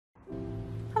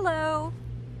Hello.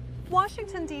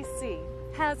 Washington, D.C.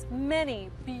 has many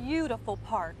beautiful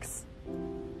parks.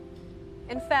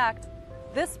 In fact,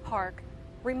 this park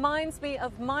reminds me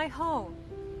of my home,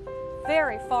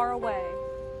 very far away.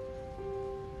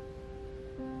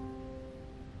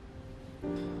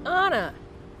 Anna,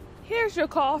 here's your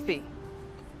coffee.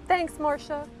 Thanks,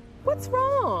 Marsha. What's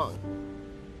wrong?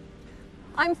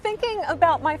 I'm thinking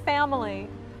about my family.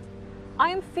 I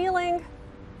am feeling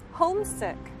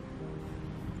homesick.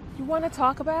 You want to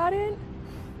talk about it?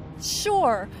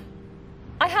 Sure.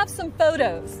 I have some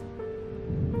photos.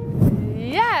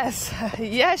 Yes,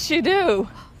 yes you do.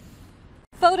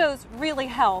 Photos really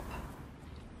help.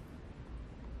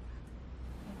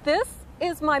 This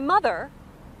is my mother,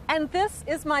 and this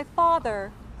is my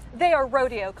father. They are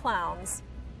rodeo clowns.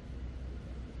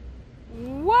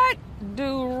 What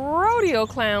do rodeo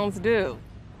clowns do?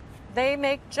 They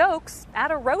make jokes at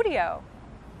a rodeo.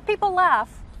 People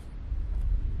laugh.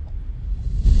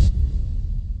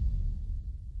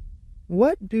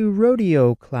 What do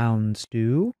rodeo clowns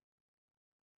do?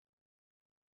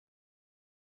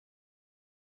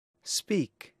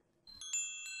 Speak.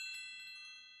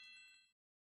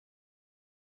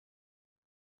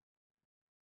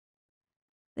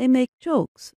 They make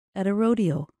jokes at a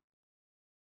rodeo.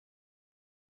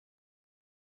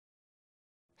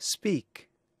 Speak.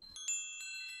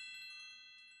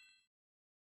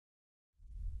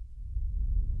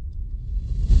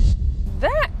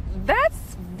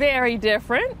 That's very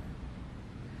different.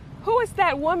 Who is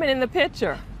that woman in the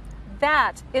picture?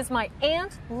 That is my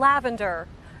Aunt Lavender.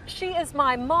 She is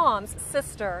my mom's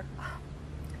sister.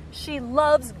 She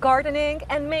loves gardening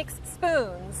and makes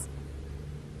spoons.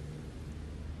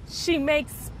 She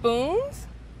makes spoons?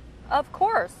 Of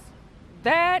course.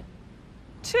 That,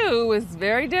 too, is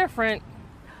very different.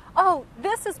 Oh,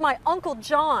 this is my Uncle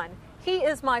John. He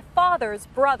is my father's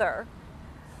brother.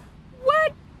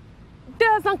 What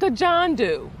does Uncle John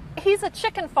do? He's a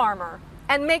chicken farmer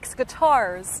and makes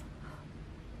guitars.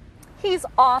 He's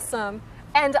awesome,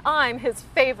 and I'm his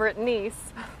favorite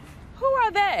niece. Who are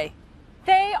they?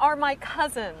 They are my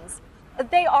cousins.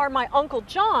 They are my Uncle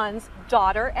John's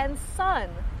daughter and son.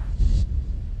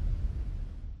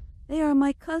 They are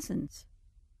my cousins.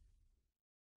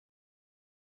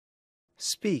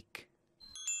 Speak.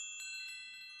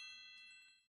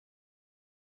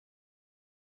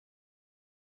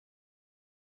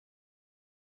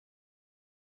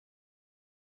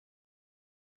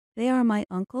 They are my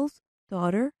uncle's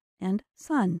daughter and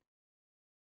son.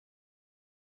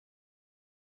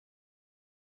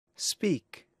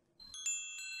 Speak.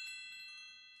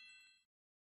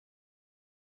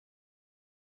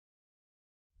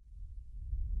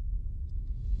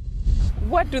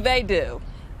 What do they do?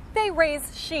 They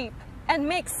raise sheep and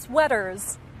make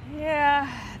sweaters.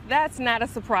 Yeah, that's not a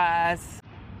surprise.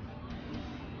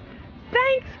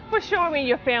 Thanks for showing me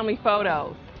your family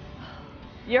photos.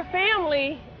 Your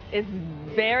family is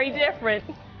very different.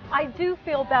 I do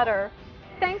feel better.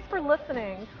 Thanks for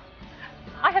listening.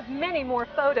 I have many more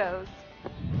photos.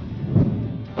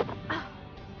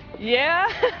 Yeah,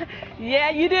 yeah,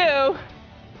 you do.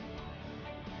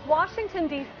 Washington,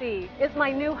 D.C. is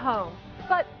my new home,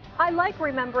 but I like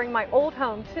remembering my old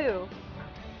home, too.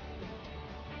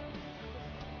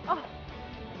 Oh.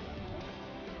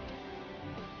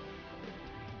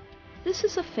 This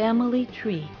is a family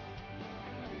tree.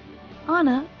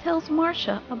 Anna tells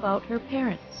Marsha about her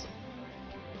parents.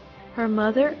 Her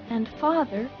mother and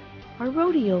father are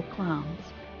rodeo clowns.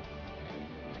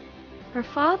 Her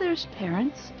father's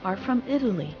parents are from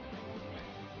Italy.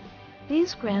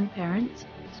 These grandparents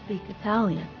speak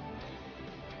Italian.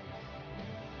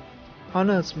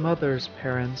 Anna's mother's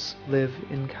parents live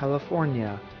in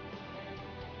California.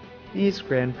 These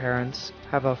grandparents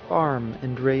have a farm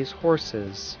and raise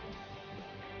horses.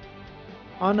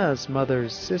 Anna's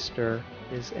mother's sister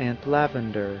is Aunt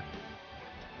Lavender.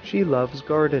 She loves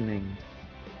gardening.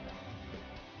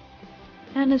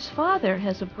 Anna's father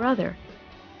has a brother.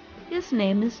 His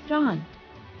name is John.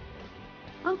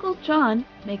 Uncle John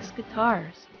makes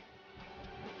guitars.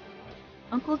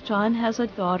 Uncle John has a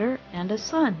daughter and a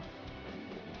son.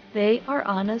 They are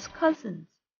Anna's cousins.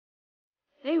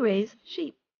 They raise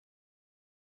sheep.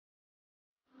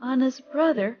 Anna's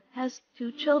brother has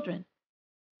 2 children.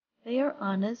 They are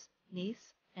Anna's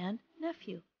niece and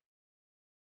nephew.